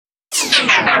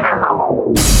T-minus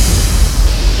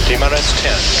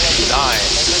 10, 9,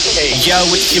 8. Yo,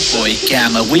 it's your boy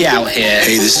Gamma. We out here.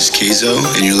 Hey, this is Keizo,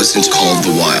 and you're listening to Call of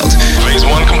the Wild. Phase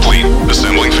 1 complete.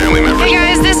 Assembling family members. Hey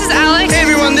guys, this is Alex. Hey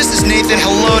everyone, this is Nathan.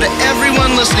 Hello to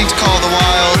everyone listening to Call of the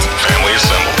Wild. Family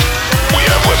assembled. We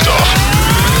have liftoff.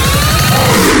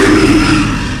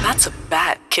 That's a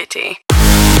bad kitty.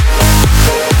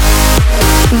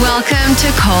 Welcome to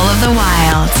Call of the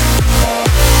Wild.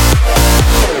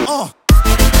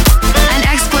 An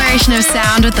exploration of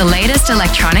sound with the latest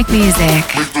electronic music.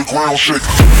 Make the ground shake.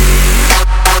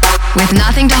 With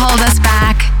nothing to hold us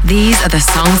back, these are the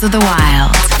songs of the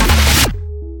wild.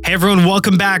 Hey everyone,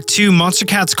 welcome back to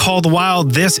Monstercat's Call of the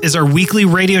Wild. This is our weekly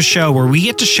radio show where we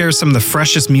get to share some of the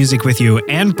freshest music with you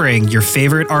and bring your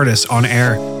favorite artists on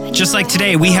air. Just like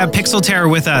today, we have Pixel Terror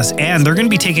with us, and they're going to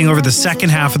be taking over the second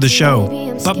half of the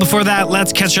show. But before that,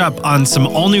 let's catch up on some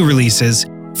all-new releases.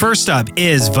 First up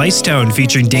is Vice Tone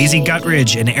featuring Daisy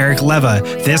Guttridge and Eric Leva.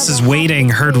 This is Waiting,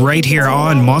 heard right here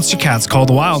on Monstercat's Call of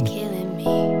the Wild.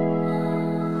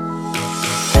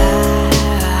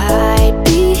 I'd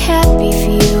be happy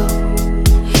for you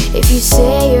if you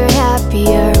say you're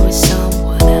happier with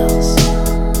someone else.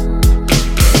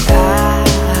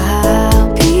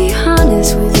 I'll be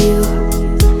honest with you,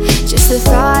 just the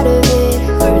thought of it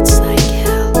hurts like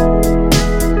hell.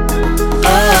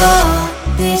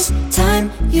 Oh, this time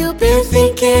you've been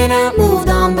thinking I moved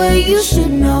on, but you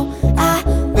should know I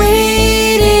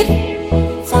waited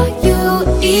for you.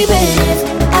 Even if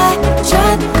I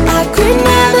tried, I could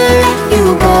never let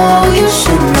you go. You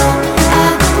should know I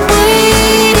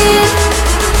waited.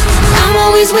 I'm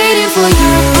always waiting for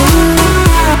you.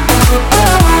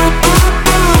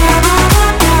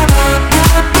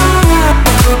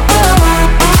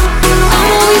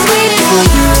 I'm always waiting for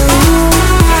you.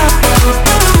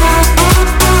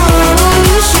 Oh,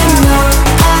 you should know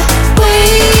I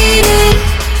waited.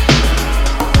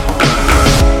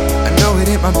 I know it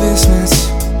ain't my business,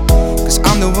 'cause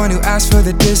I'm the one who asked for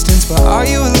the distance. But are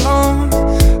you alone?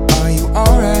 Are you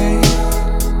alright?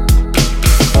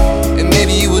 And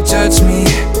maybe you will judge me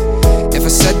if I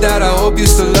said that I hope you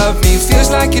still love me. Feels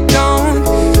like you don't.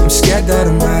 I'm scared that I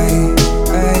might.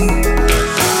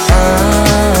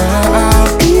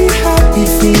 I'll be happy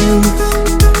for you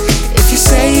if you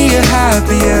say you're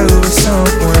happier with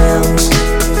someone else.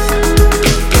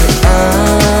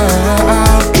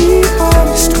 I'll be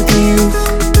honest with you,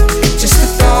 just the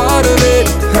thought of it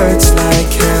hurts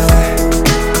like hell.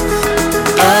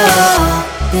 Oh,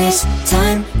 this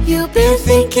time you've been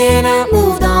thinking I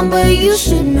moved on, but you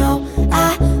should know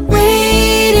I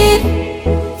waited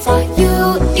for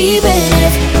you. Even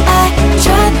if I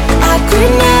tried, I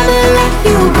could never let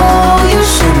you go. You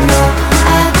should know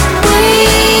I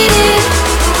waited.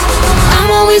 I'm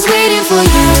always waiting for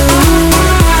you.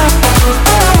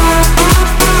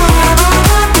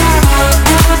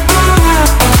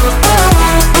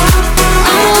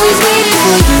 I'm always waiting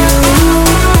for you.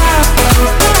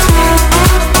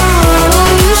 Oh,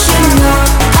 you should know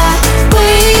I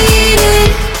waited.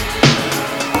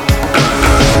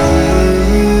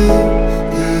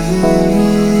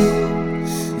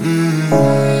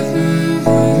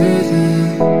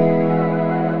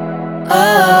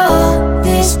 Oh,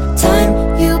 this time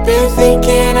you've been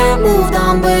thinking I moved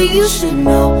on, but you should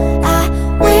know I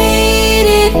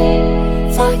waited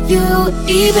for you.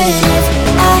 Even if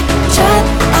I tried,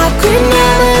 I could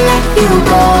never let you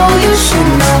go. You should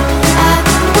know I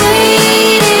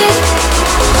waited.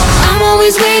 I'm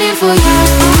always waiting for you.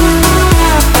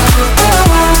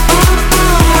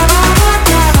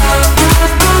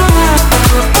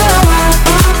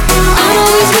 I'm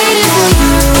always waiting for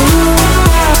you.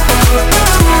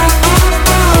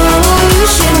 Oh, you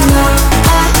should know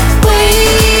I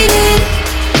waited.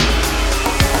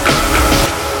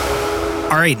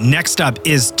 All right, next up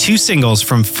is two singles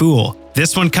from Fool.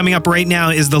 This one coming up right now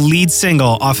is the lead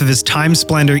single off of his Time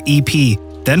Splendor EP.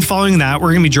 Then following that,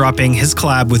 we're going to be dropping his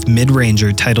collab with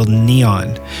Midranger titled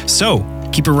Neon. So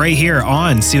keep it right here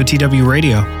on COTW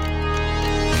Radio.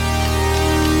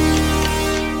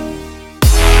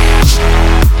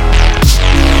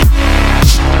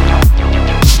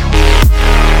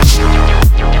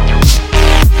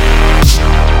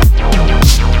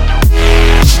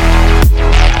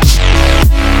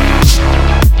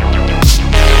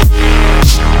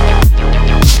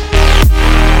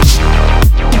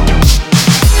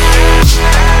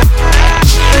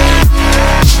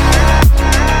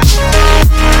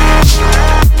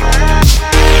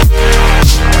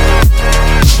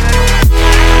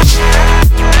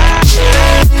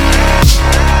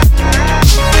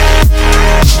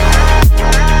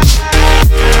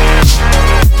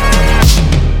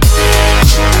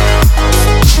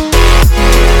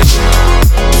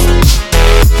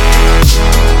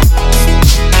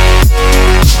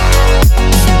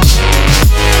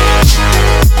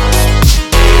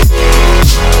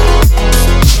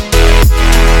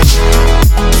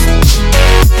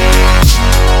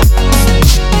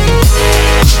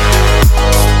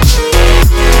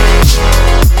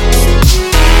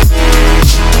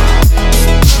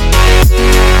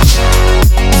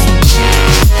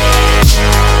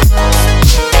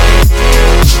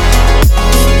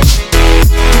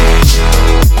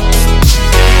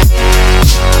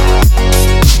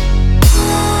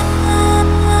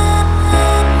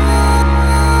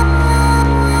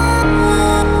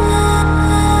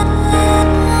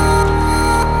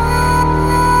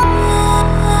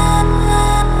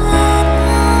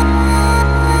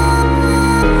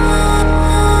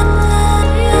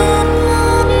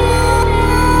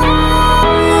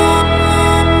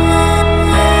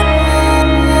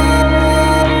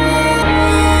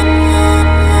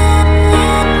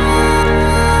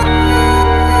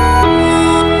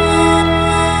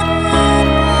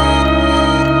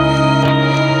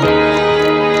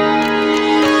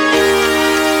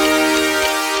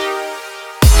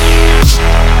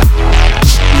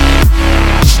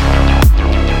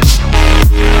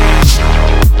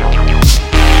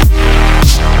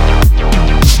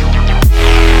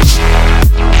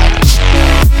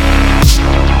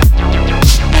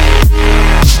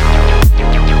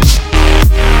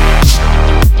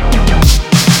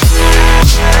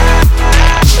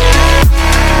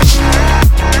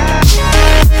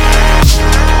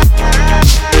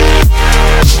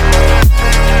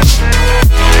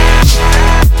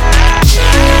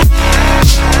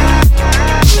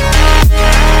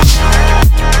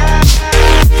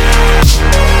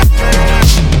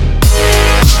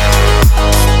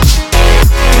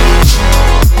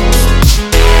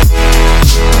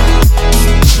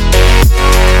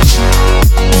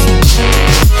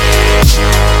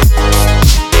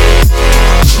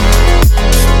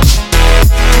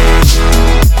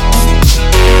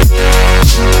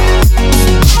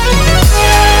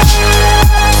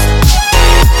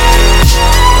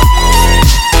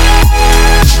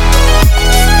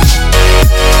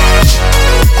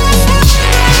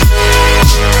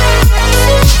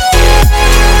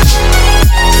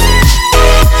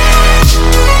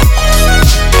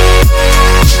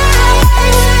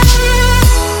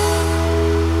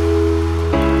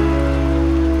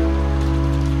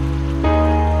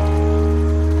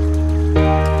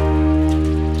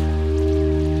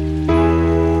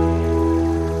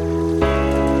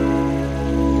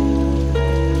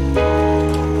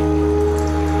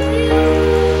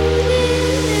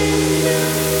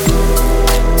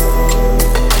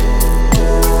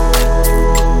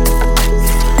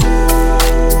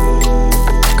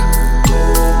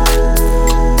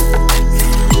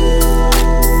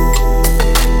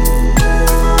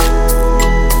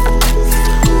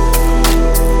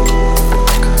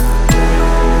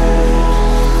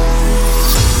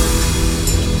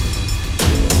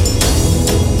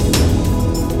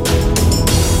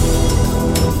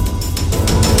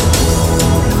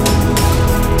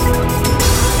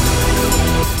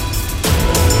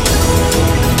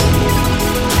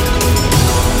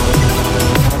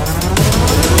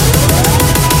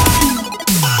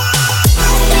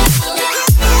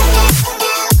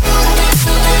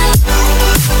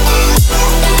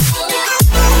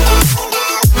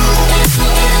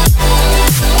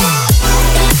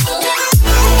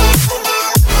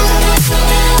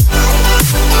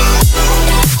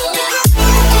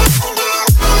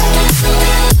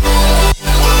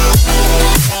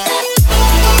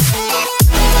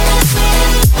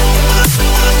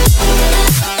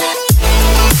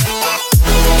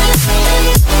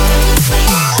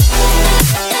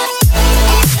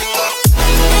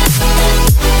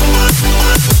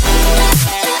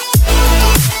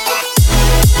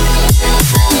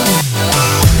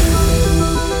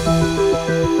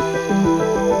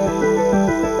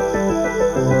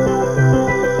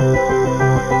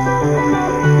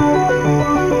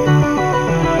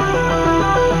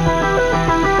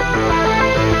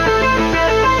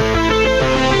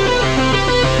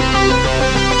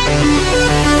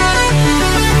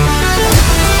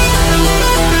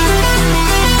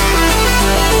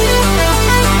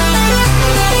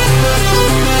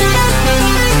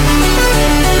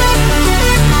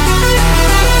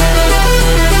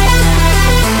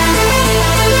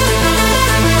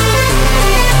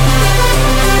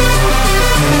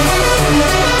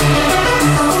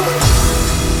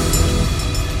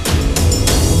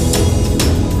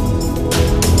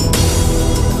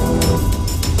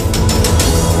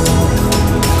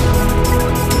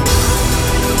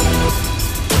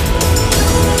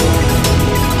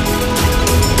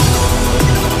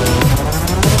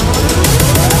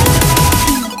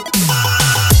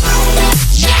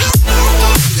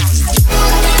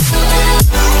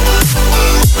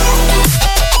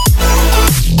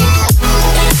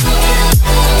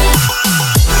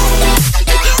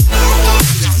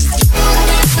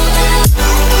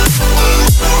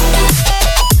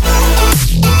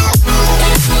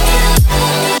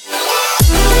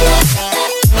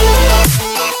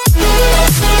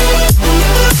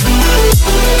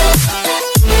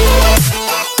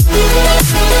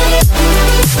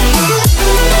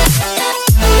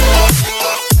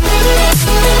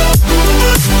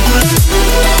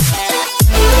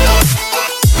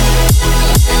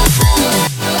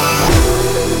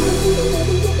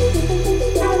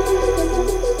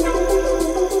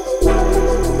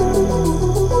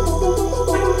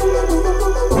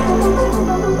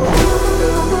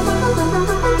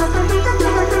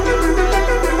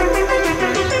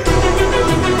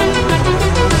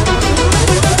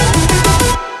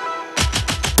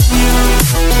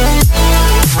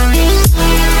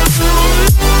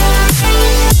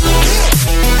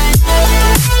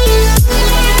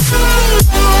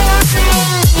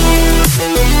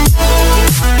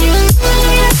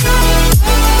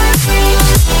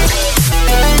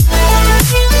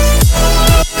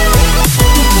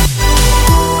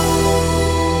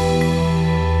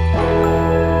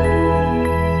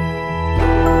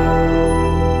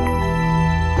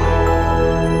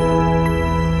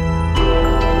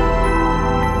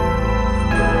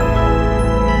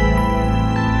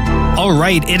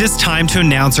 right, it is time to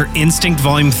announce our Instinct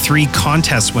Volume 3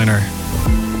 contest winner.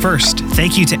 First,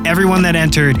 thank you to everyone that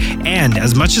entered, and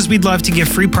as much as we'd love to give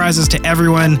free prizes to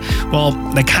everyone, well,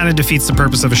 that kind of defeats the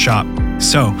purpose of a shop.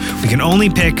 So, we can only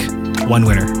pick one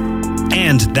winner.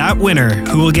 And that winner,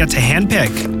 who will get to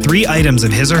handpick 3 items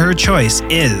of his or her choice,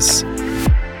 is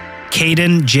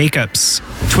Caden Jacobs.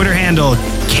 Twitter handle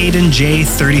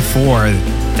CadenJ34.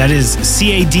 That is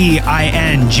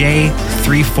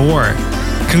CADINJ34.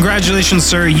 Congratulations,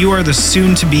 sir. You are the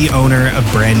soon-to-be owner of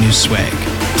brand new swag.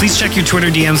 Please check your Twitter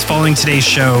DMs following today's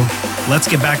show. Let's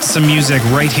get back to some music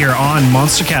right here on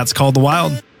Monstercat's Call the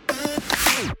Wild.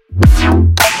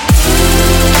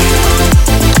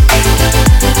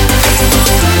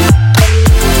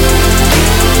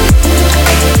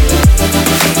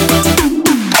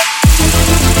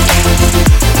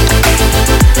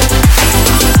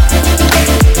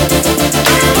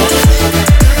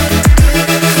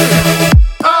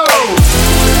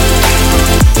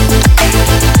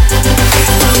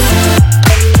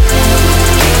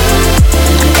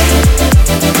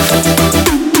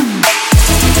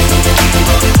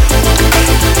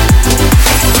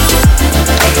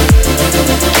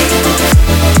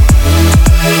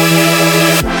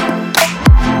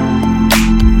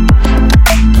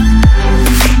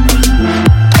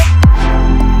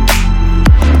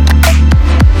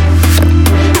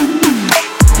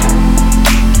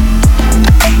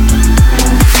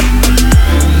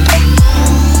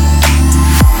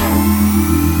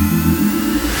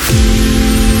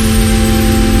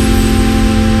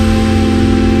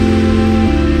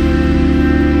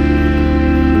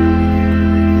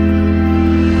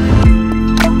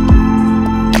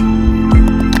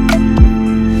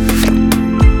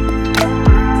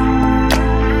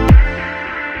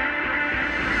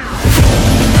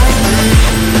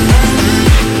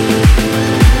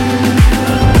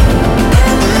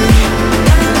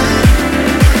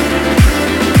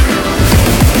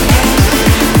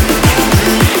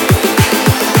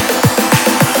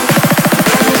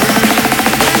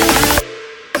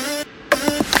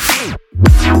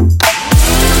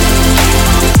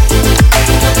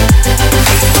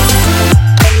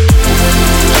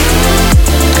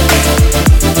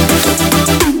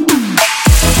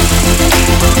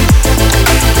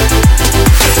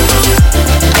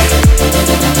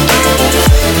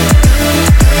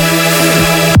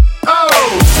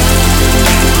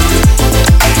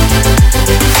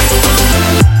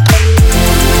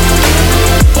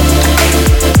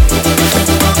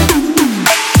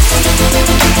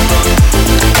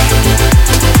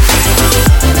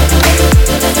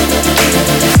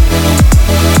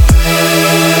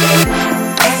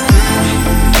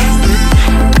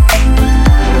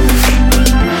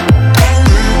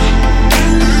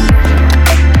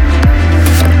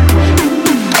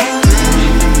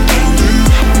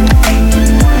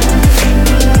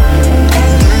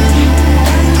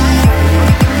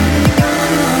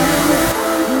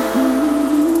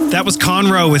 That was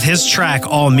Conroe with his track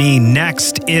All Me.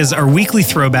 Next is our weekly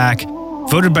throwback,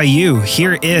 voted by you.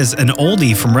 Here is an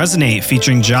oldie from Resonate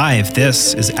featuring Jive.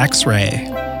 This is X-Ray.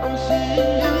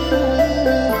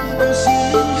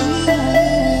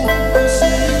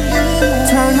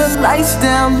 Turn the lights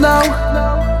down low,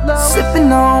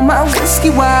 sipping on my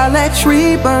whiskey while that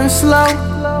tree burns slow.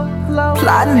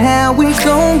 Plotting how we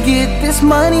gon' get this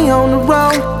money on the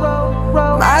road.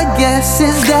 My guess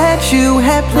is that you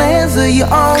had plans of your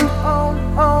own,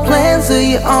 plans of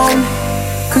your own.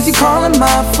 Cause you calling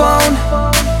my phone.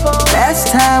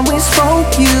 Last time we spoke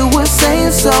you were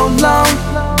saying so long.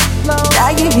 Now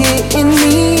you're hitting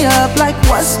me up like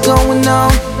what's going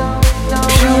on.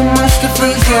 You must have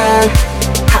forgot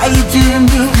how you did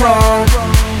me wrong.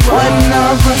 One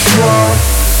of us wrong.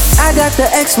 I got the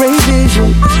X-ray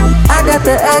vision. I got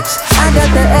the X, I got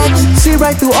the X. See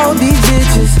right through all these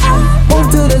bitches. Move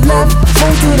to the left,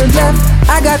 move to the left.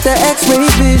 I got the X-ray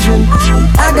vision.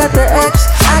 I got the X,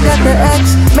 I got the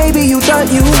X. Maybe you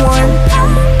thought you won,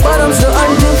 but I'm still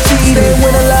undefeated. Stay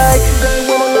with a like.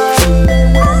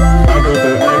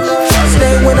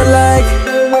 Stay with a like.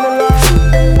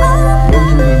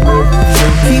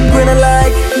 Keep grinning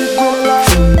like.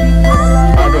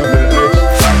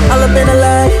 All up in a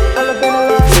lie,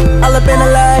 all up in a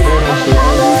lie.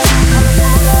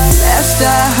 Last I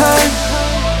heard,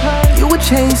 you were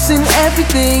chasing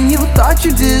everything you thought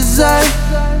you deserved.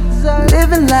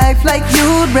 Living life like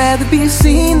you'd rather be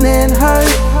seen than heard.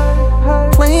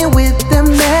 Playing with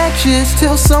them matches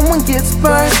till someone gets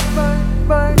burnt.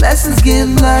 Lessons get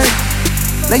learned.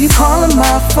 Now you calling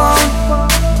my phone.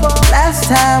 Last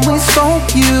time we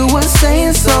spoke you were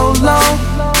saying so long.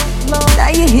 Now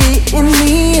you're hitting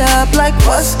me up like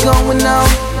what's going on.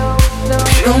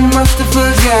 You must have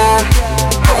forgot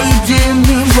how you did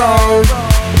me wrong.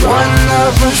 One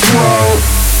of us wrong.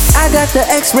 I got the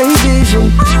X-ray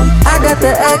vision. I got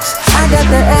the X, I got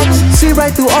the X. See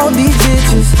right through all these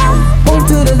bitches. Move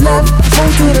to the left,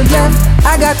 move to the left.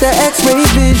 I got the X-ray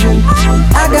vision.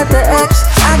 I got the X,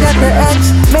 I got the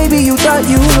X. Maybe you thought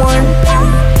you won,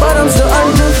 but I'm still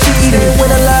undefeated. Stay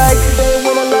when I like.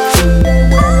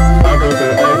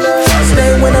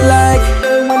 Stay when I like.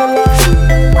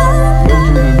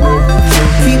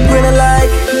 Keep grinning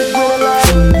like.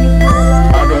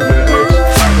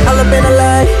 All up in a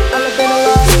lie,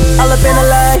 all up in a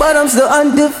lie, but I'm still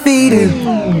undefeated.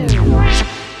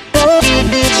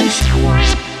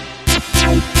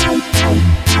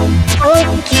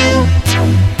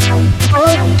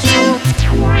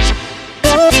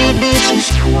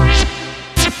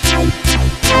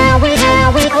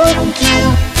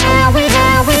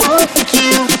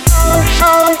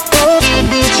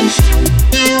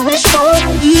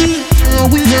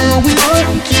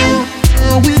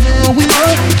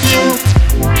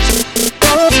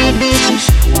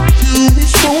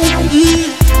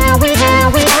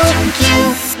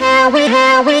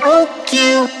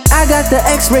 I got the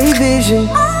X-ray vision.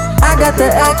 I got the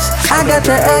X, I got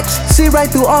the X. See right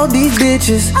through all these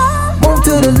bitches. Move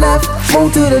to the left,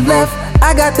 move to the left.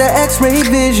 I got the X-ray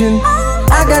vision.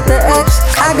 I got the X,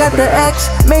 I got the X.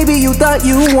 Maybe you thought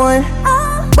you won,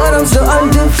 but I'm still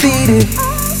undefeated.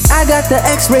 I got the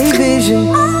X-ray vision.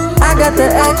 I got the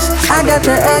X, I got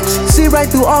the X. See right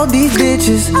through all these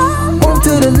bitches. Move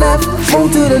to the left,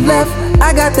 move to the left.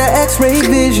 I got the X-ray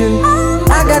vision.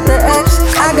 I got the X,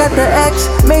 I got the X.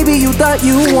 Maybe you thought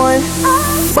you won,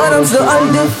 but I'm still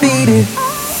undefeated.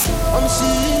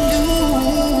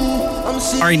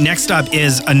 All right, next up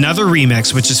is another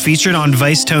remix, which is featured on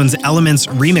Vice Tone's Elements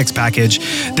remix package.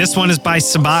 This one is by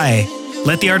Sabai.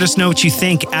 Let the artist know what you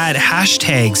think at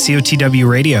hashtag COTW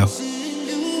Radio.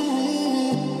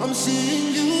 It's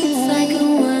like a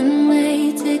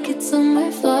one-way ticket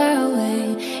somewhere far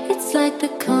away. It's like the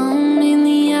calm in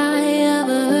the eye of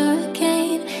a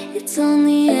hurricane. It's on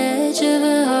the edge of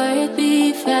a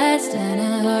heartbeat fast and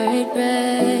a heartbreak.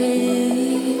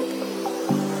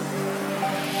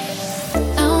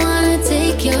 I wanna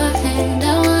take your hand, I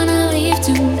wanna leave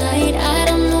tonight. I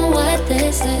don't know what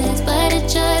this is, but it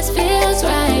just feels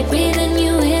right. Breathing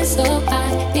you in so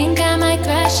high, think I might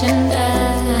crash and die.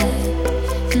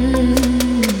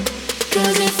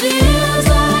 'Cause it feels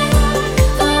like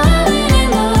falling in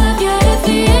love. Yeah, it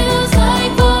feels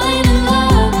like falling in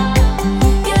love.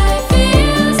 Yeah, it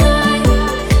feels like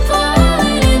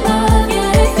falling in love.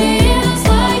 Yeah, it feels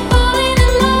like falling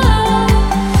in love.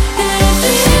 Yeah, it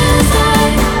feels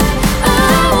like I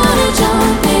wanna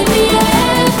jump, baby,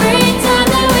 every time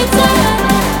that we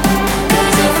touch.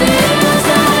 'Cause it feels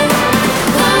like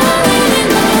falling in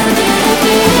love. Yeah, it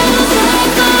feels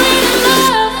like falling in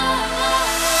love.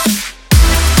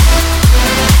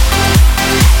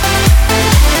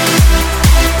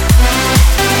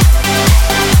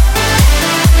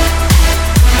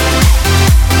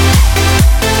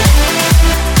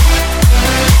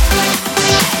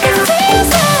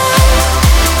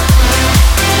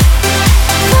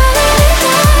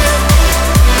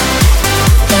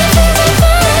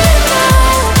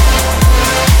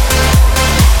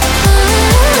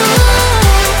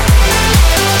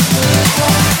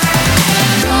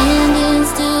 Standing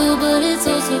still, but it's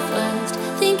all so fast.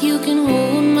 Think you can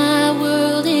hold my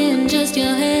world in just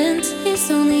your hands. It's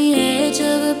on the edge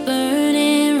of a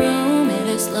burning room.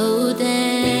 It'll slow down.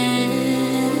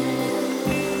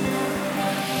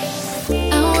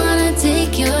 I wanna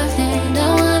take your hand, I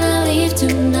wanna leave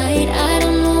tonight. I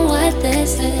don't know what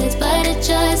this is, but it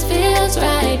just feels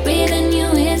right. Breathing you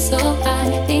in so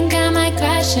high, think I might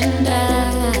crash and die.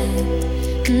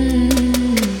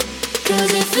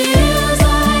 'Cause it feels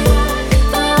like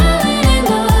falling in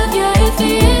love. Yeah, it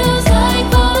feels like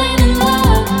falling in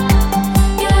love.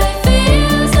 Yeah, it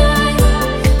feels like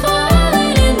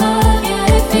falling in love.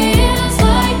 Yeah, it feels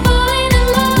like falling in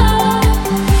love.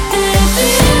 And it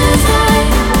feels like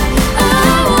I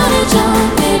wanna jump,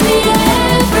 baby,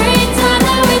 every time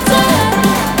that we touch.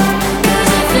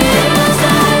 'Cause it feels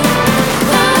like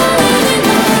falling in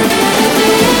love. Yeah, it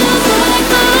feels like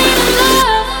falling in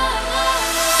love.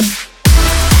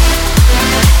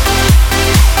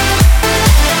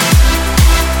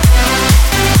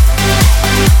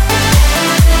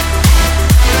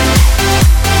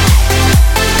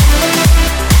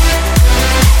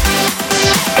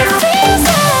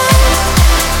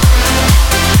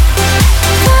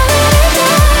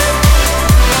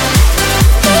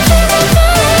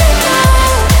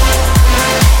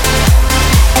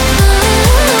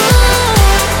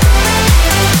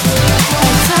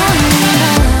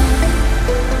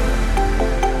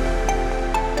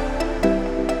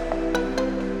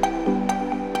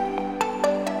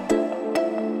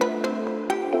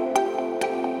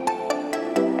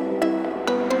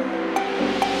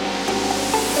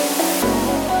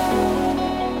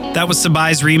 That was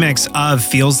Sabai's remix of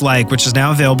Feels Like, which is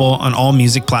now available on all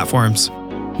music platforms.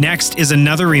 Next is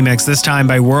another remix, this time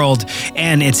by World,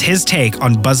 and it's his take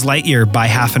on Buzz Lightyear by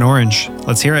Half an Orange.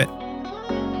 Let's hear it.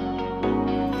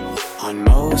 On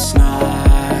most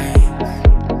nights,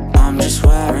 I'm just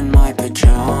wearing my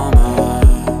pajamas,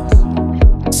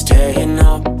 staying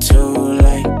up too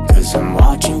late, 'cause I'm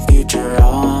watching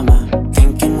Futurama,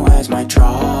 thinking where's my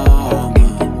drama?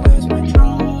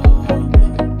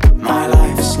 My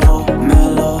life's no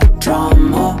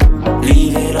melodrama,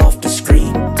 leave it off the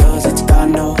screen, 'cause it's got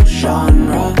no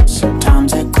genre.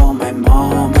 Sometimes I call my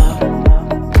mama,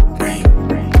 rain,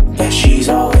 yeah, she's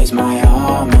always my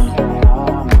armor.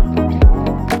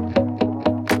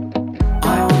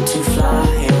 I want to fly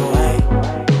away,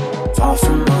 far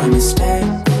from my mistakes.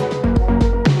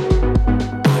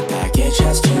 My baggage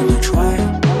has too much weight,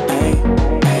 hey,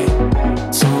 hey,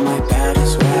 so my bed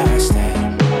is where I stay.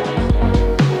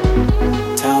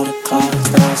 Tell the clouds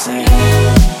that I say hey.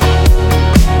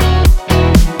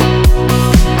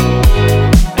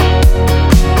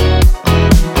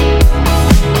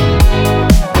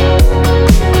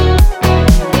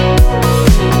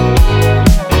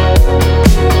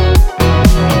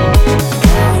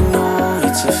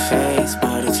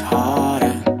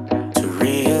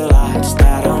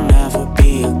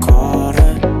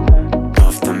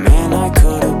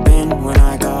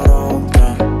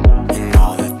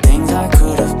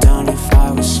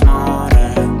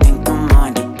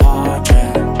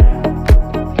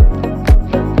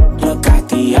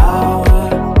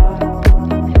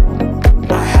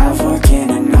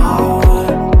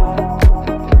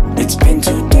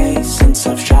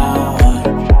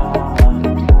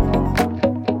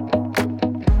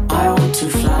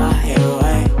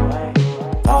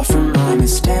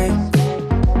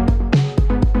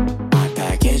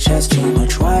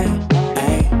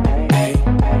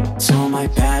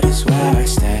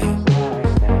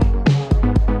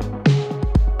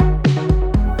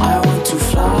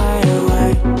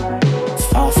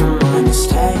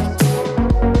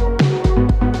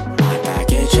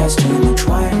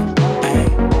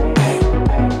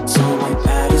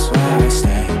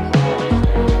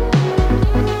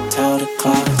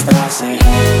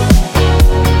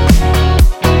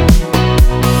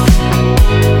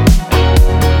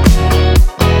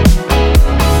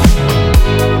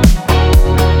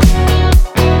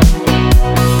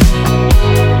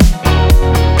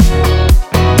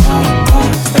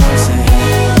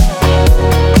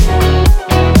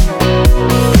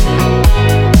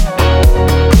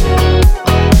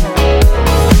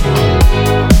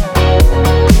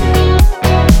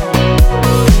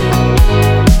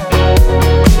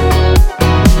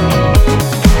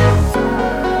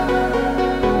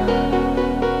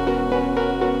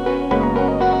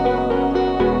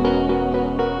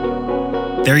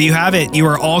 There you have it. You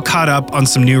are all caught up on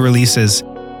some new releases.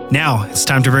 Now it's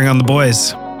time to bring on the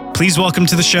boys. Please welcome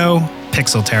to the show,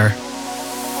 Pixel Terror.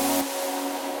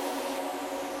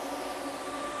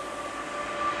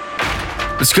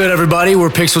 What's good, everybody? We're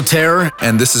Pixel Terror,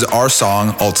 and this is our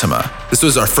song, Ultima. This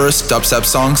was our first dubstep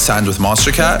song signed with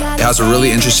Monstercat. It has a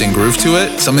really interesting groove to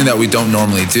it, something that we don't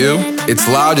normally do. It's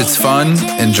loud, it's fun,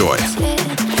 enjoy.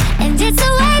 And it's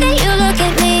the way that you look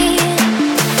at me,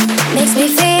 makes me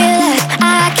feel like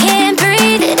I can't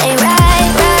breathe. It ain't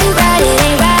right, right, right, it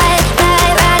ain't right,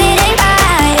 right, right, it ain't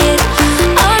right.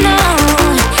 Oh no,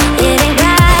 it ain't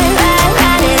right, right,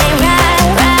 right, it ain't right,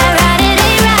 right, right, it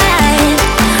ain't right.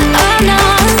 Oh no,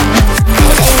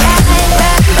 it ain't right,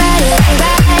 right, right, it ain't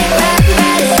right, right,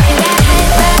 right, it ain't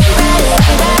right, right, right,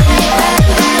 it ain't right.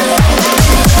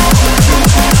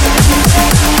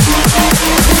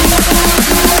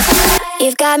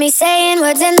 You've got me saying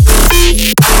words in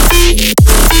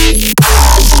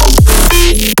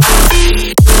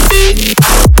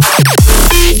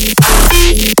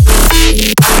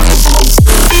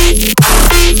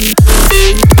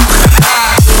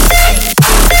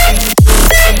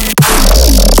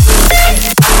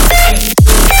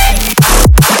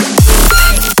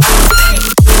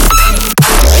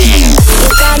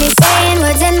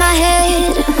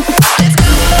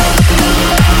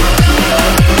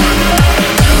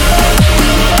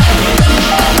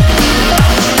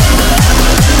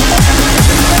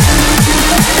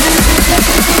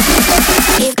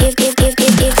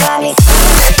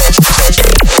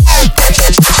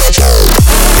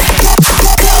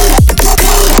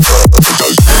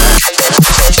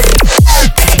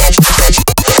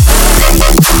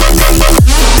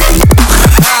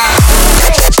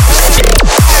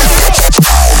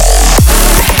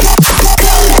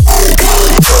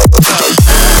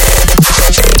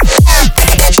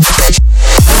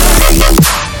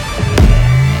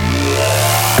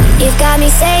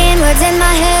saying words in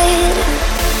my head,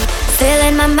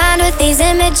 filling my mind with these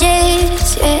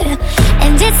images, yeah.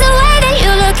 And it's the way that you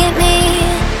look at me,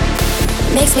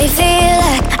 makes me feel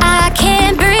like I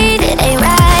can't breathe. It ain't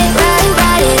right, right,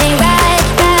 right, it ain't right,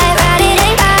 right, right, it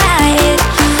ain't right.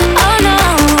 Oh no,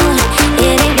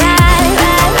 it ain't right,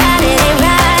 right, right, it ain't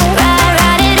right, right,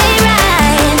 right, it ain't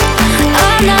right.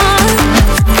 Oh no,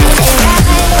 it ain't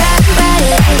right, right, right,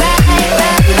 it ain't right,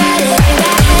 right, right, it ain't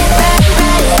right, right, right, it ain't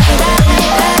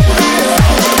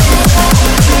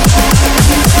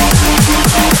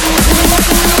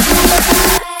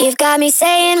right. You've got me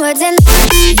saying words in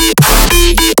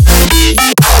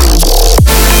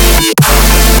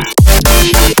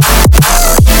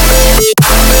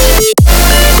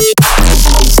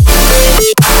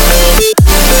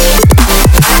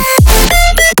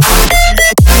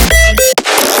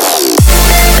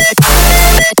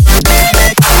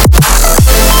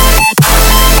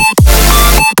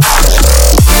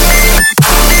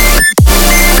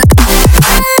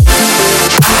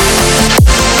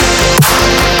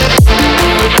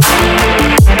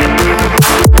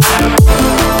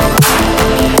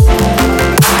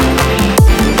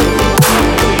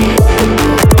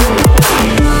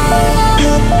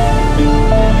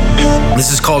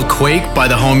This is called Quake by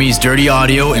the homies Dirty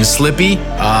Audio and Slippy.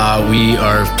 We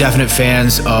are definite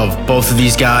fans of both of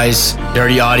these guys.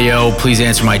 Dirty Audio, please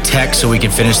answer my text so we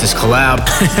can finish this collab.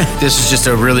 This is just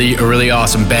a really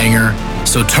awesome banger.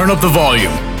 So turn up the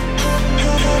volume.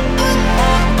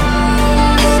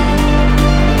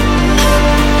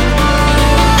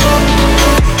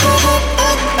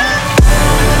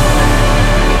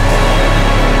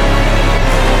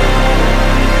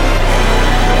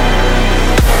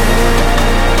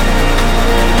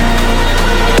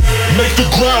 Make the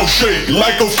ground shake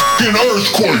like a fucking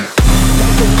earthquake.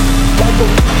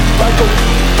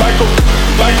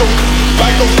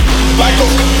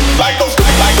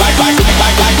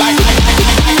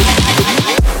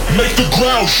 Make the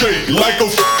ground shake like a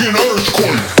fucking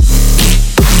earthquake.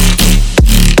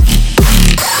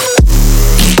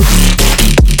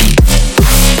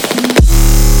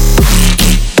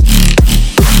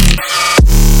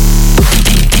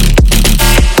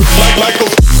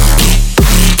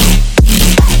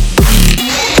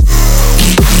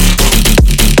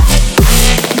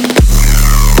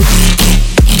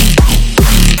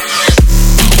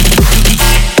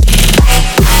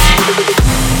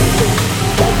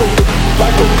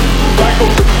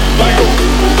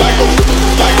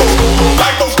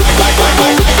 Like a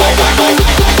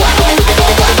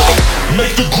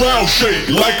make the ground shake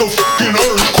like a fucking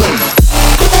earthquake.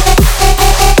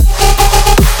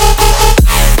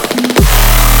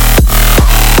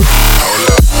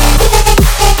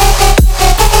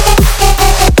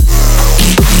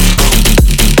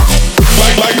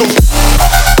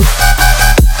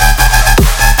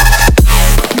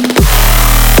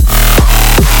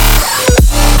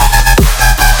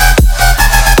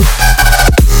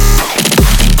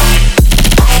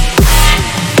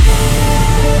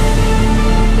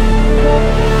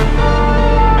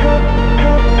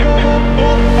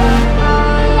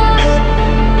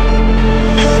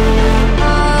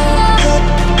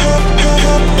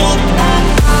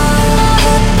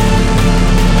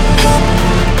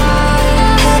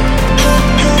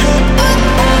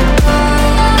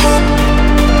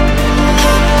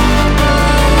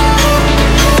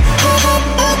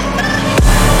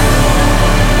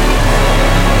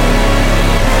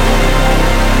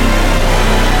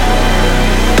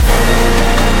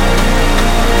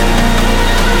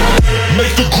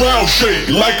 Make the ground shake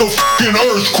like a fucking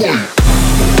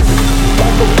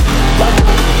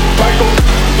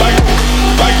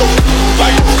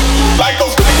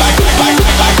earthquake.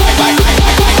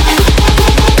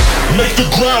 Make the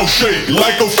ground shake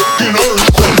like a fucking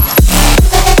earthquake.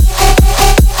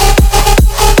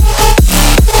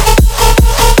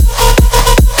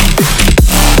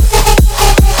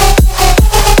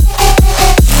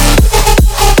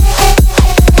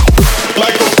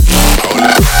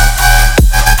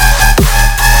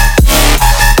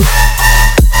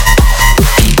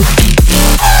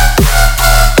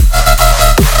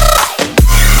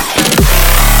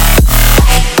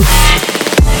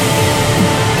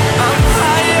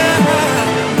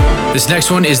 This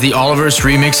next one is the Oliver's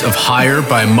remix of Higher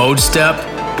by Modestep.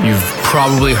 You've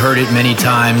probably heard it many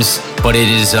times, but it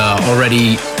is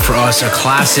already, for us, a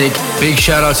classic. Big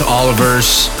shout out to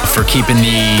Oliver's for keeping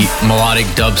the melodic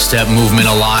dubstep movement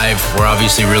alive. We're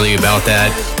obviously really about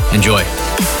that. Enjoy.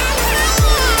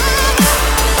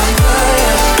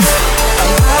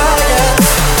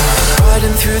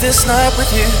 Riding through this night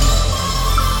with you.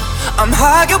 I'm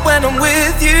higher when I'm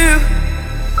with you.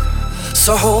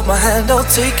 So hold my hand, I'll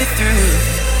take you through.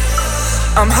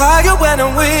 I'm higher when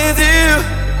I'm with you.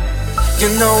 You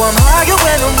know I'm higher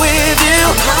when I'm with you.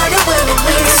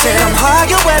 Said I'm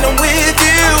higher when I'm with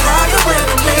you.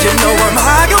 You know I'm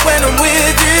higher when I'm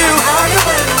with you.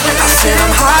 I said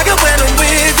I'm higher when I'm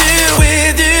with you,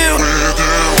 with you.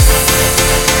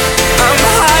 I'm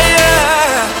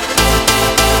higher,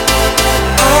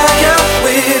 higher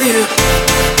with you.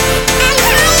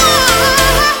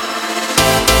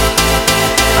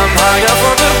 I'm higher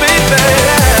for the baby.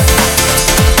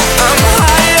 I'm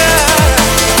higher,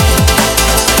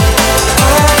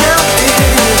 higher with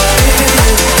you.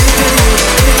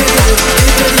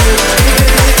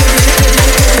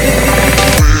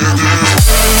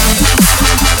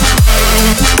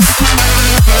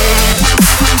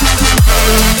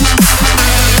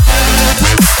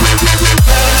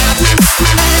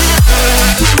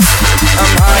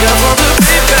 I'm higher for the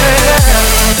baby.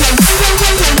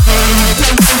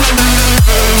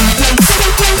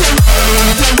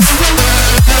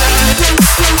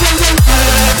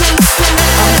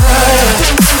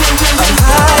 I'm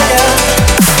higher,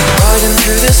 riding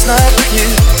through this night with you.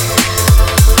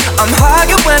 I'm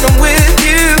higher when I'm with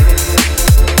you.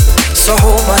 So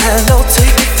hold my hand, I'll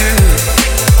take you through.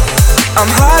 I'm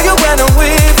higher when I'm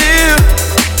with you.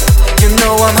 You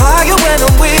know I'm higher when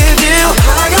I'm with you.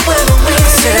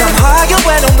 Said I'm higher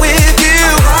when I'm with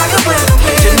you.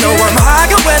 You know I'm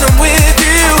higher when I'm with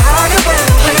you.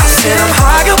 I said I'm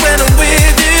higher when I'm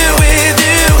with you, with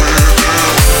you.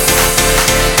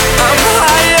 I'm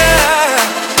higher,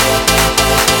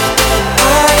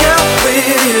 higher with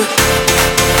you.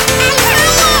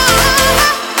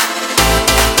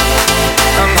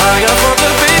 I'm higher for the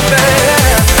baby.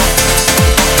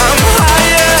 I'm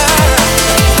higher,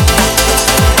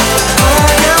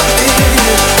 higher with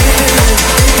you.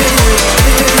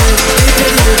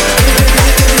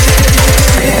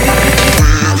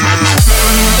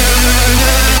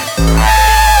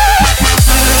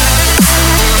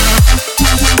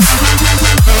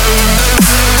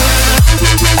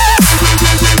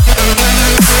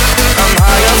 I'm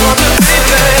higher for the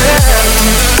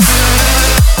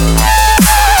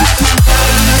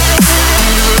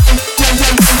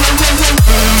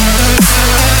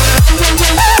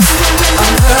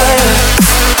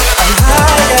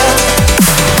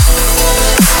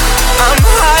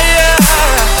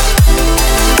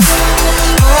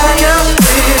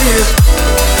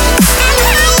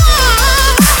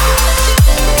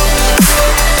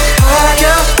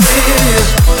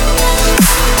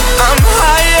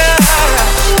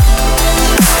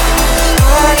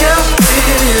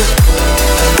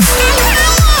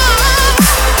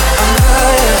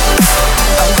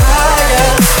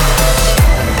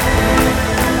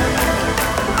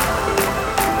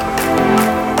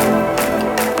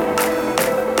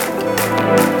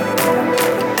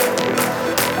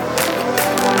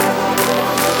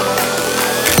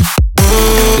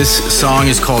This song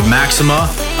is called Maxima.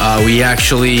 We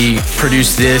actually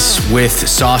produced this with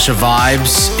Sasha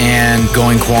Vibes and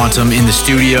Going Quantum in the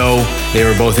studio. They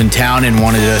were both in town and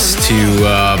wanted us to,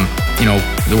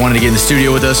 they wanted to get in the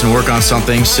studio with us and work on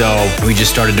something. So we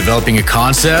just started developing a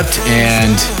concept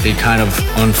and it kind of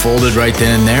unfolded right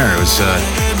then and there. It was a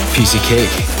piece of cake.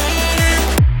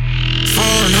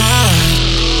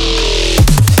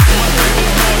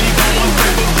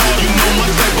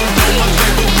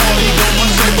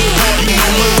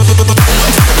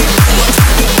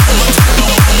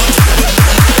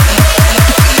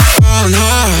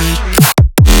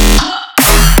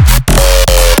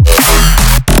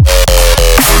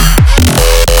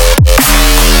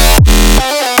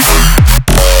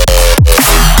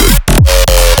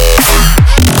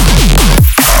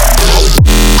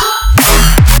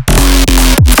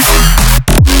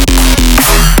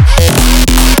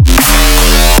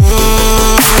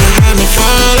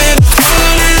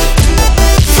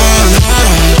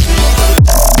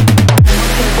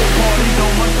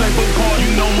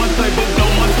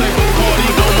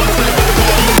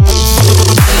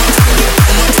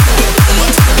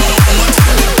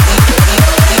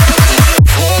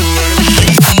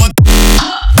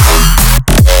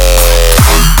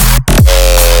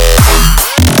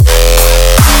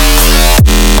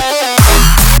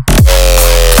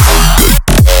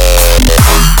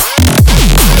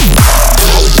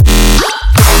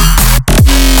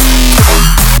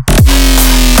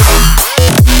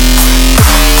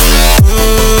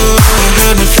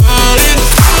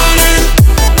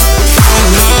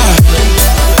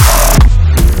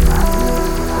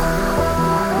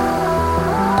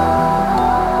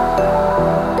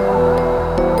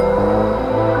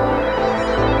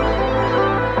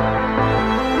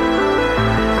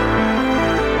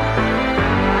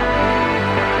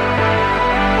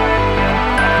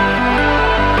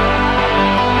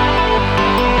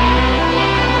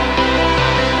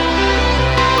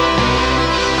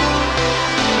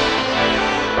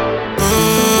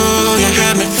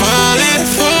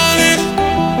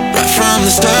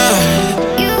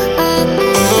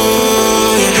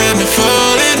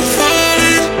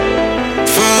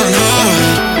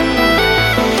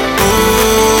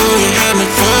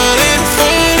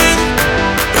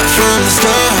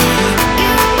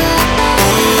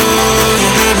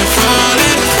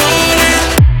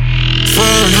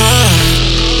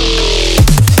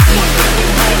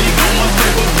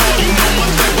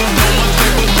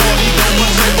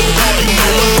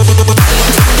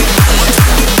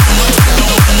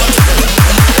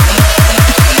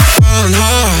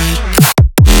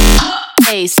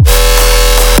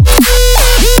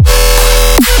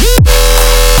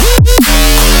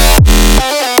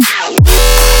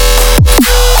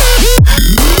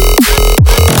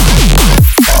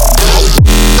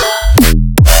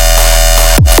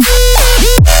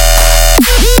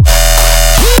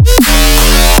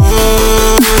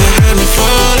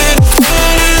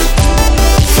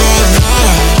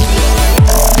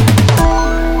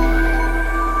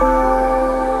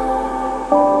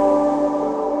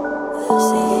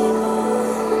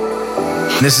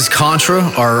 This is Contra,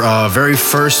 our very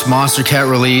first Monstercat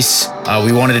release.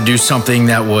 We wanted to do something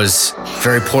that was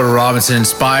very Porter Robinson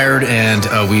inspired,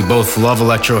 and we both love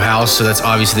electro house, so that's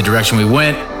obviously the direction we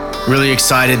went. Really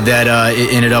excited that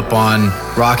it ended up on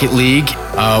Rocket League.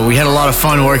 We had a lot of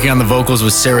fun working on the vocals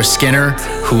with Sarah Skinner,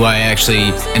 who I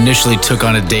actually initially took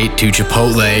on a date to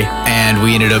Chipotle, and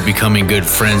we ended up becoming good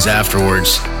friends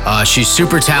afterwards. She's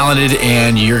super talented,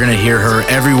 and you're gonna hear her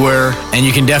everywhere, and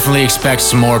you can definitely expect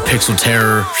some more Pixel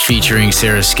Terror featuring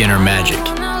Sarah Skinner magic.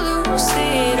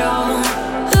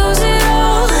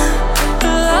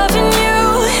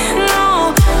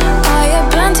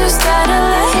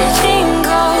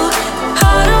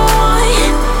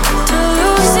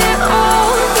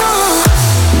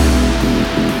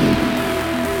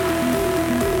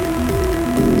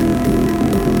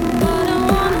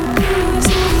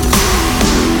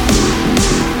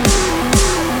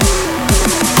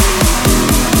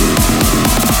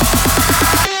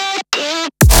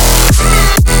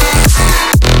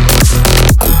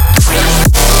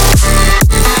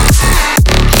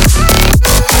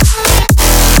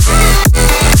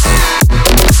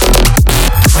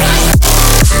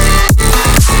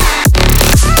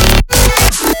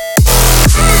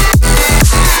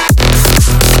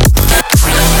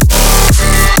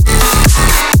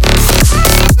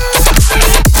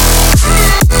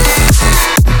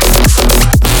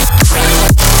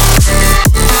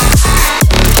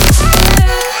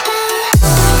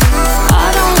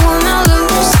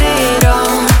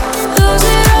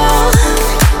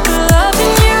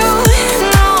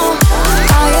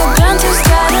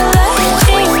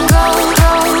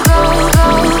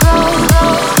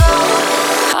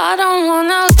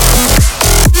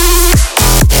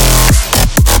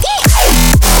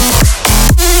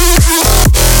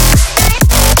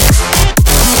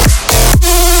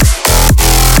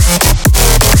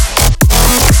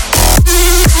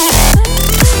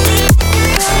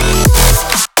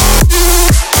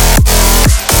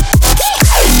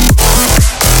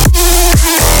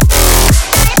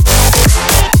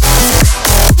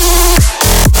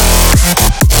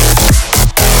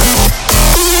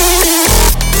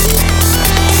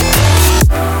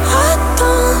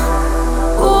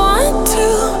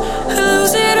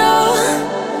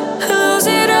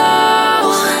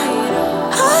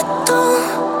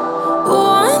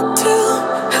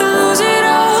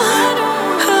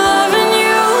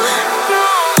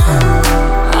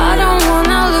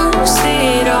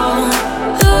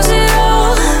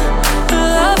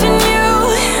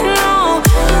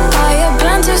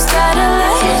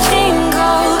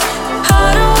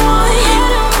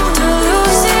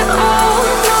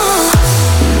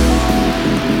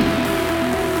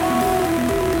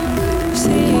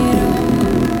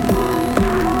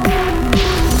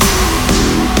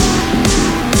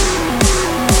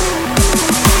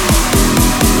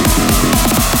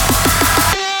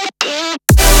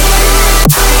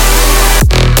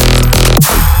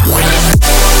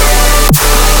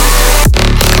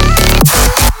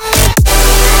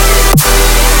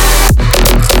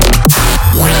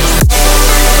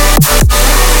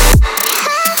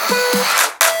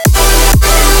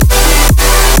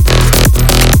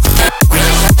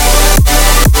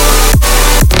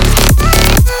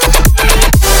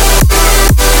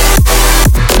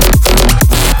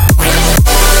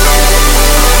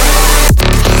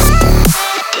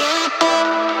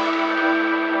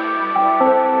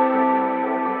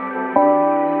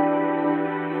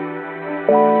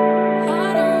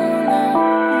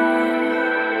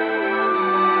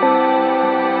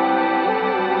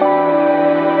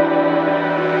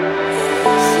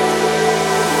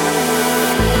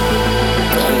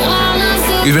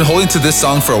 We've been holding to this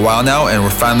song for a while now, and we're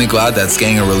finally glad that it's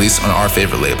getting a release on our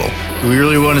favorite label. We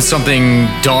really wanted something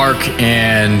dark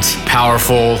and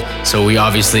powerful, so we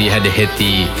obviously had to hit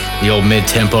the old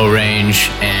mid-tempo range,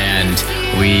 and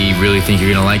we really think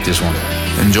you're gonna like this one.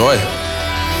 Enjoy.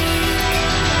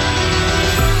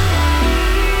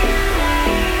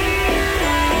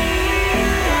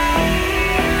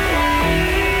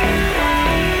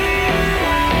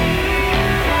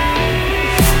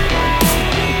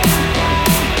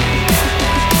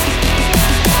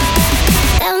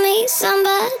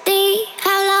 Somebody,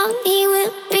 how long he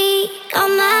will be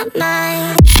on my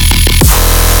mind.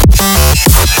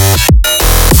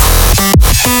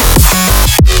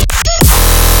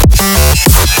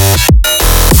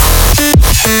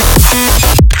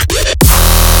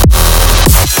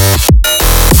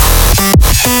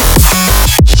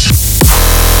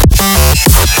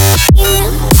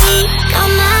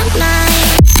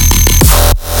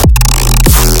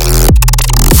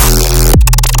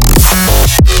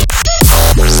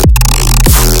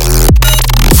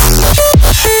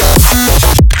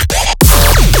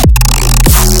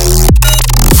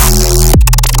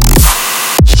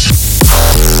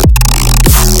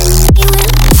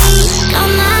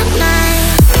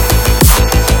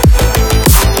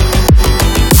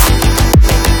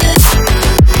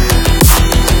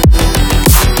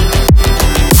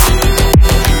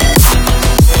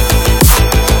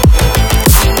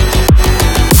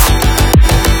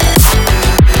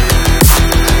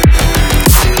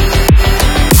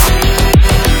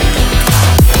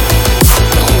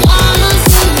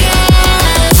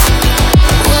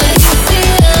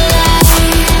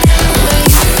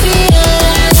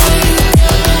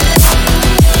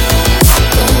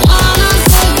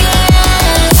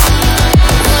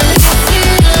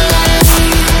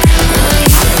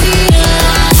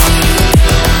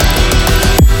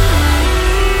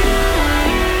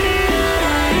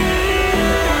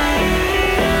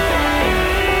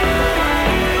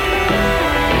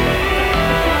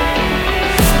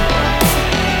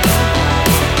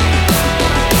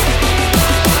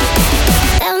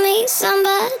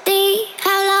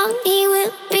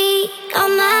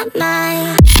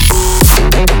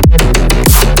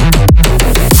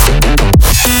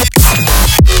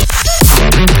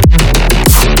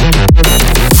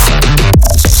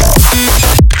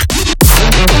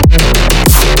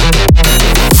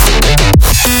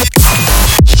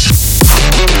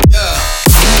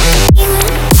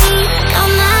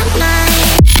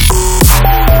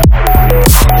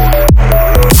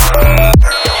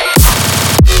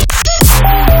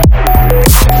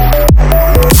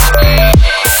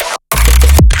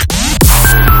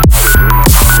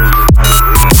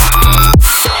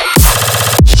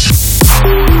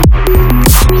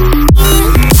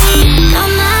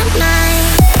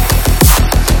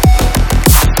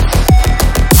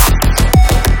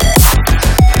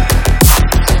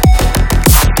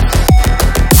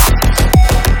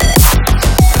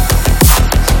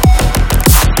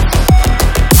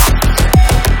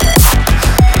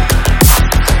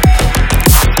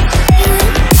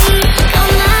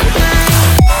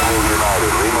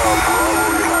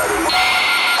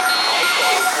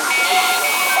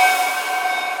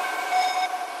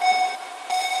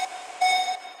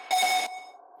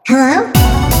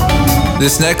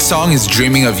 This next song is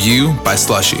Dreaming of You by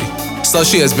Slushy.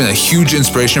 Slushy has been a huge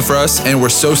inspiration for us, and we're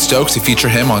so stoked to feature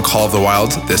him on Call of the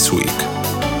Wild this week.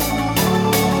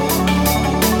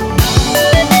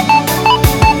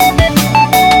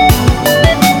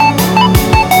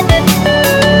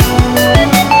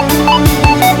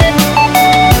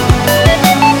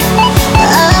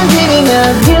 I'm dreaming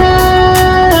of you.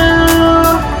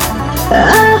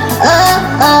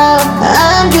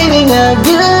 I'm dreaming of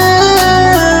you.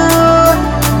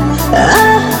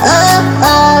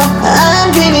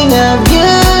 I'm dreaming of you.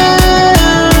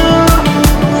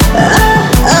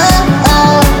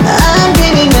 I'm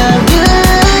dreaming of you.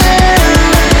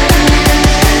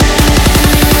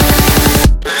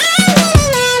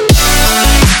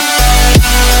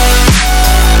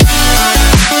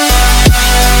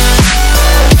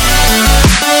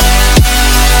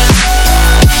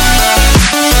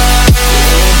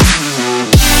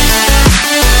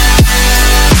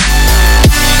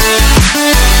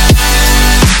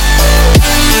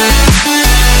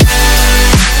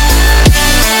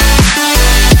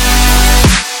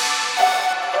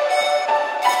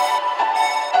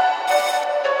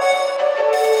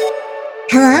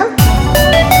 Hello?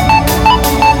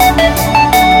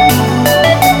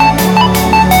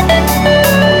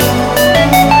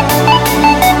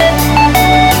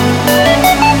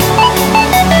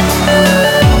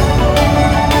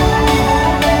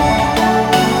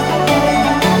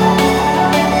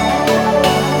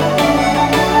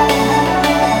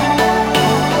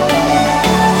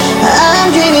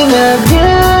 I'm dreaming of you. I'm dreaming of you.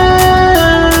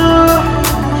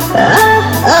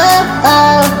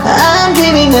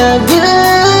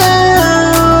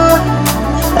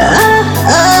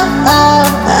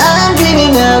 I'm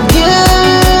dreaming of you.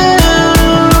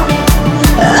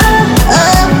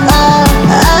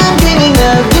 I'm dreaming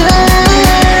of you.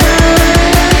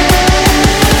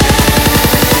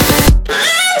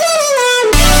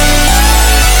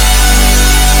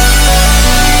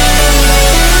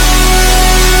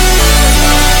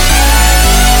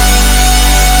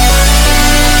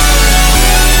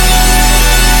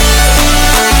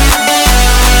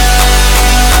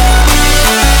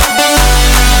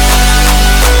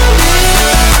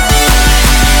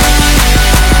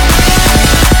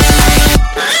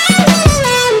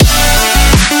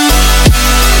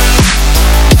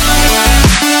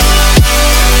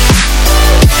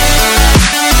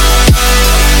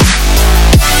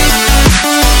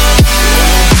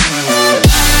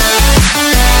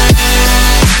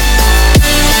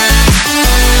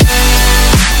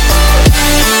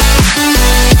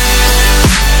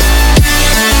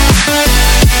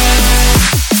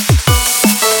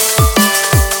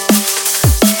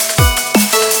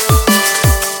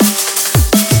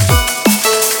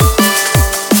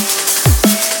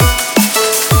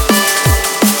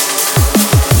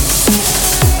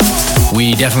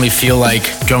 We definitely feel like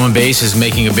drum and bass is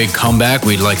making a big comeback.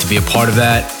 We'd like to be a part of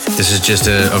that. This is just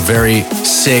a very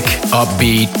sick,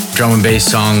 upbeat drum and bass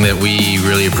song that we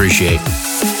really appreciate.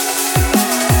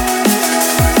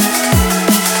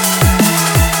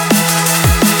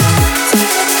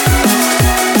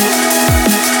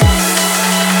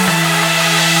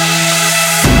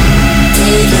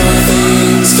 Take your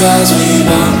things, 'cause we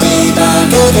won't be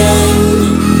back again.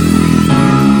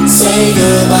 Say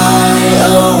goodbye,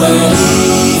 oh we're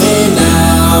leaving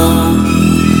now.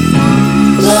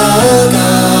 Look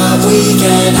up, we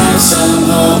can have some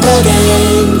hope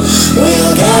again.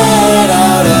 We'll get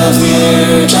out of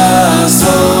here, just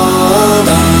hold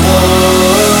on,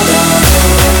 hold on.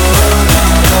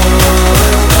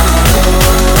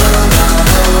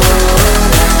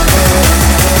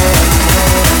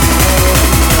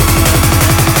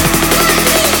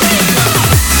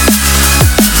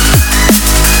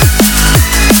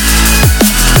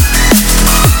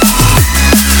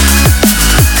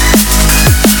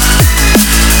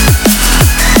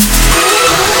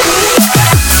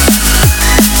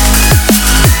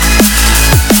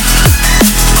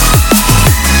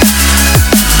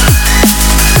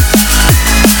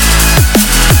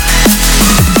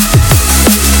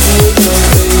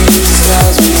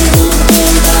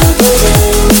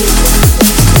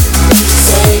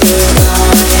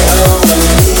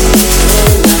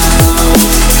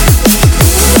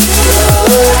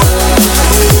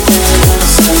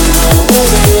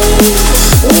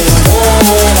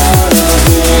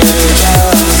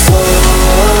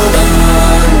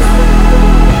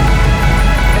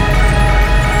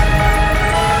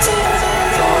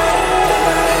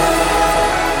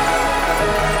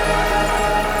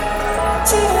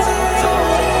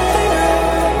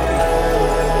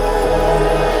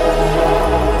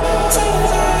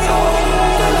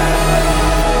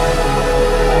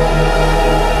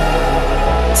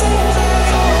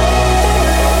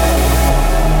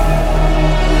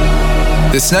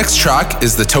 This next track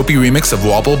is the Topi remix of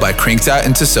Wobble by Crankdat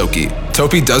and Tisoki.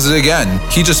 Topi does it again.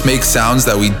 He just makes sounds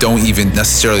that we don't even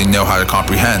necessarily know how to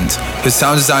comprehend. His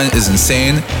sound design is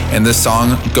insane, and this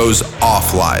song goes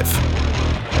off live.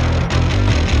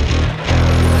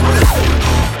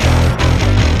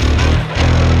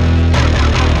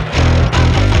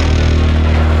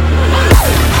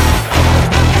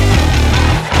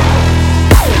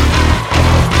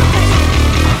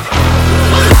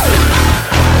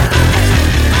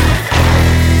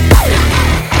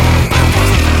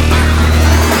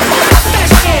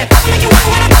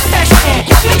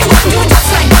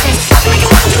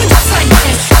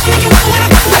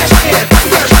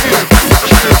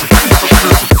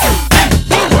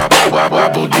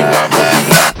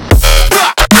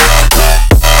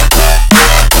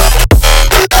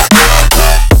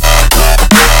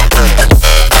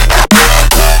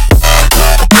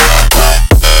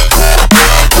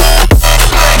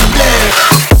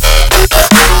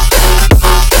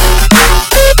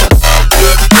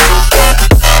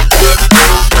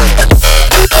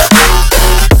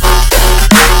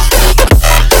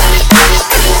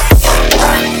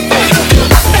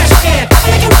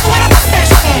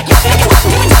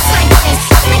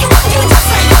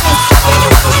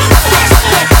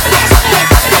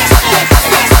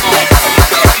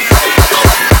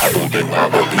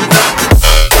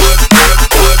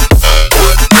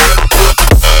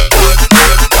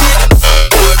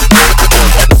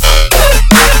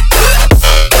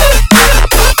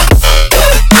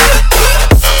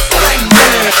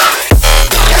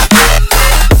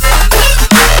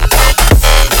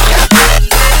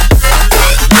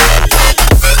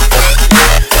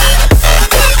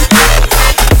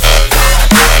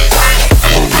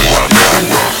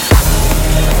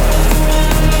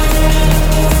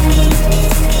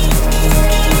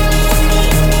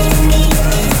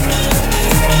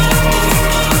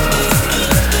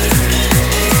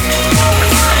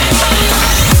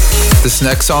 This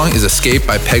next song is Escape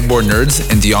by Pegboard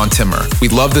Nerds and Dion Timmer. We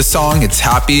love this song, it's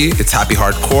happy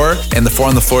hardcore, and the 4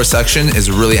 on the Floor section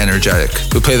is really energetic.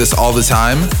 We play this all the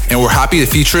time, and we're happy to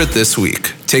feature it this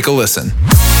week. Take a listen.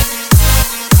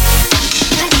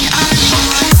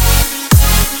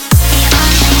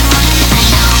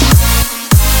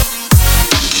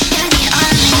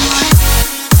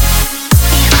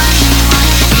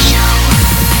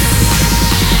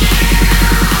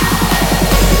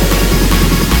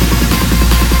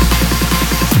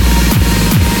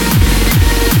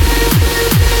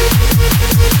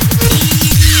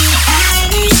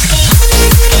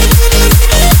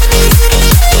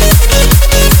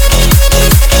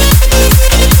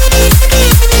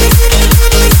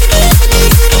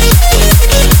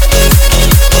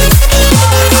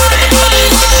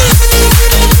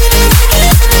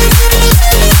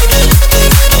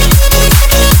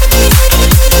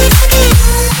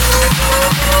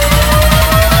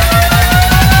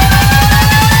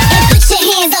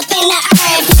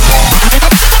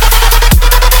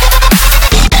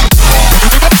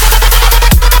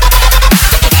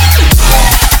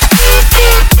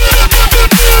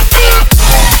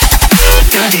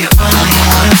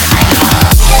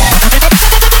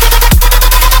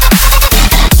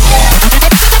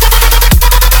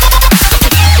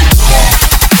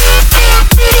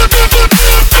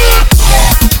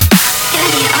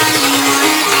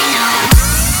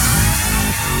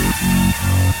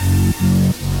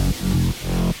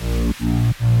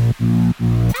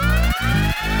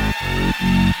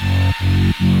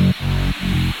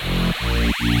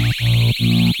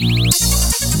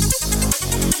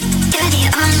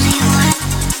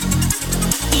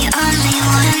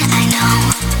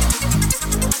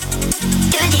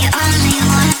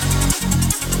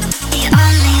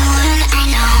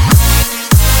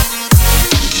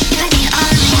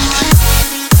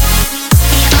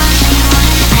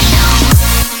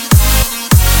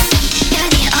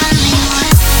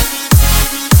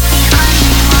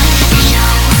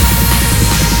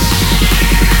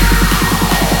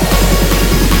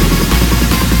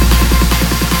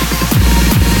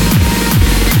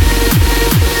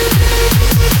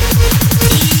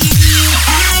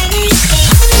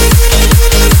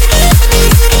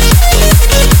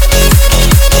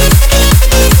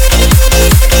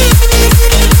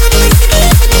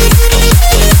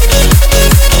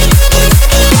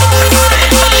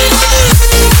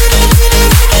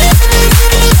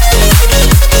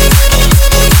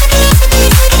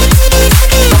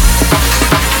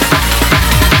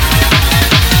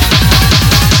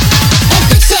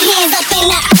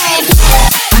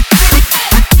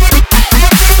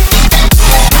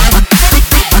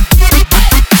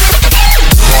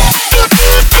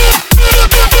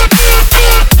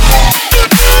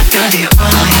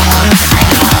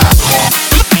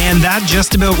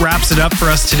 just about wraps it up for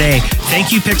us today.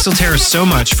 Thank you, Pixel Terror, so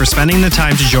much for spending the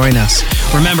time to join us.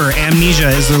 Remember, Amnesia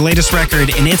is their latest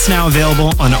record, and it's now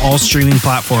available on all streaming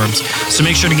platforms, so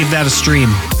make sure to give that a stream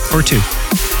or two.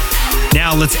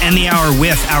 Now, let's end the hour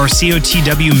with our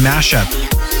COTW mashup.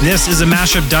 This is a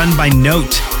mashup done by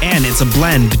Note, and it's a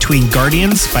blend between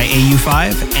Guardians by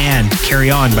AU5 and Carry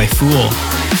On by Fool.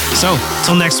 So,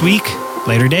 till next week,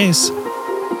 later days.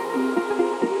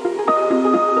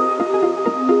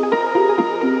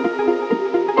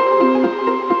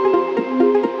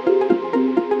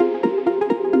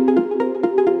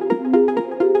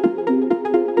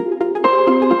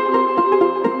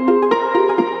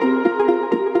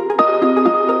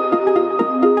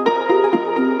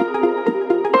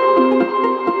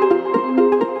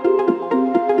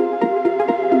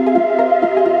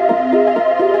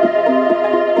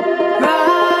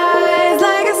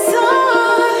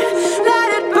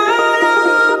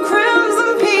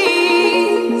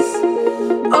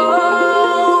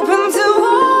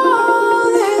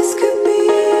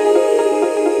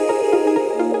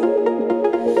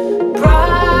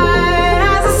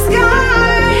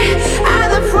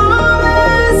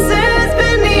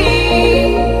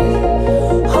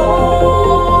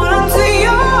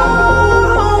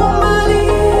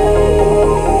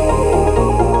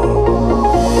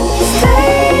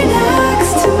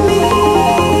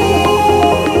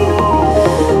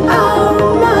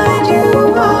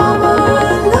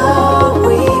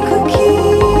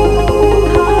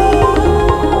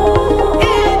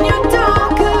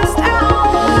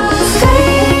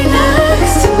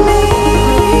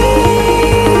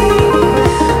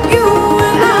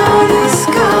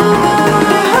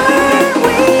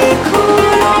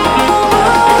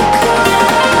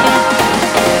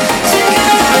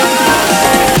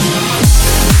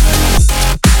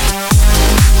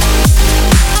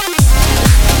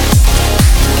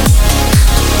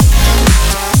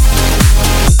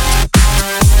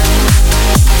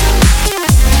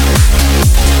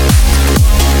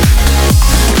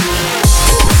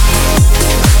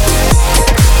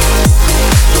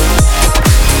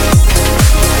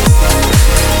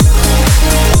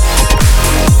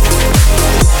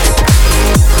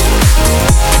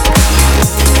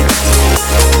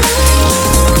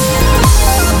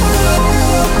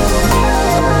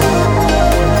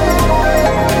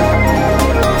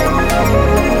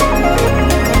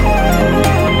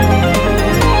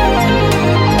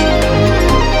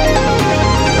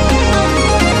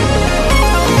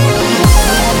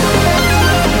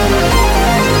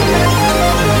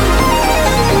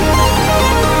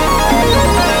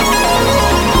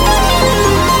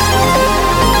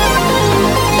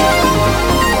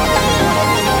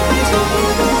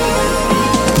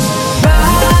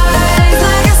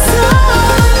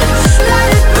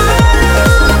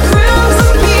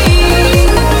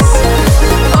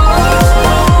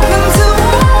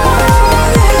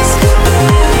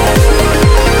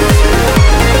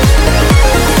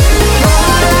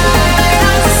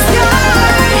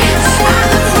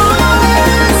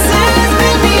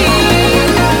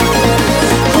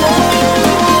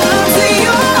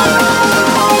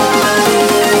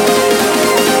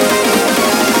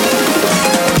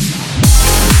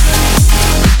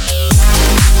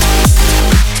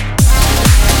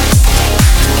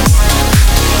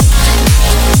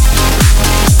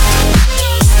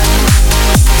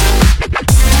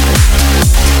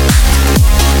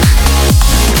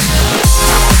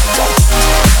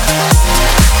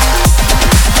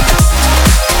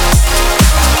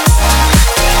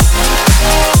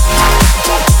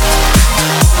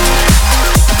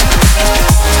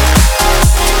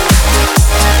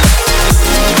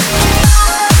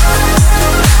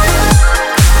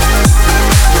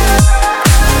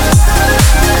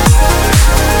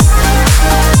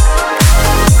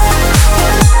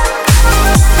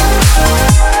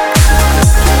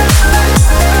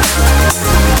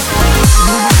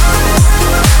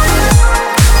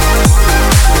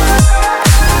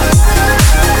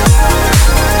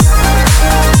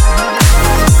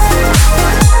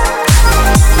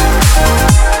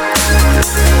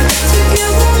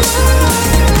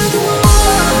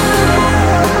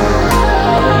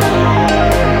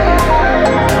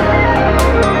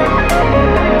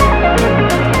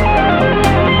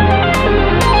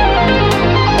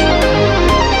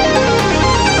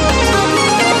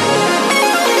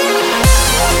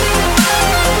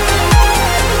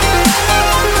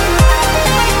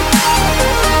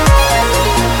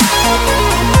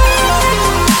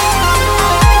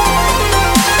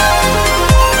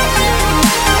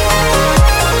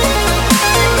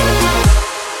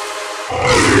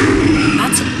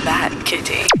 That's a bad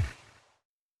kitty.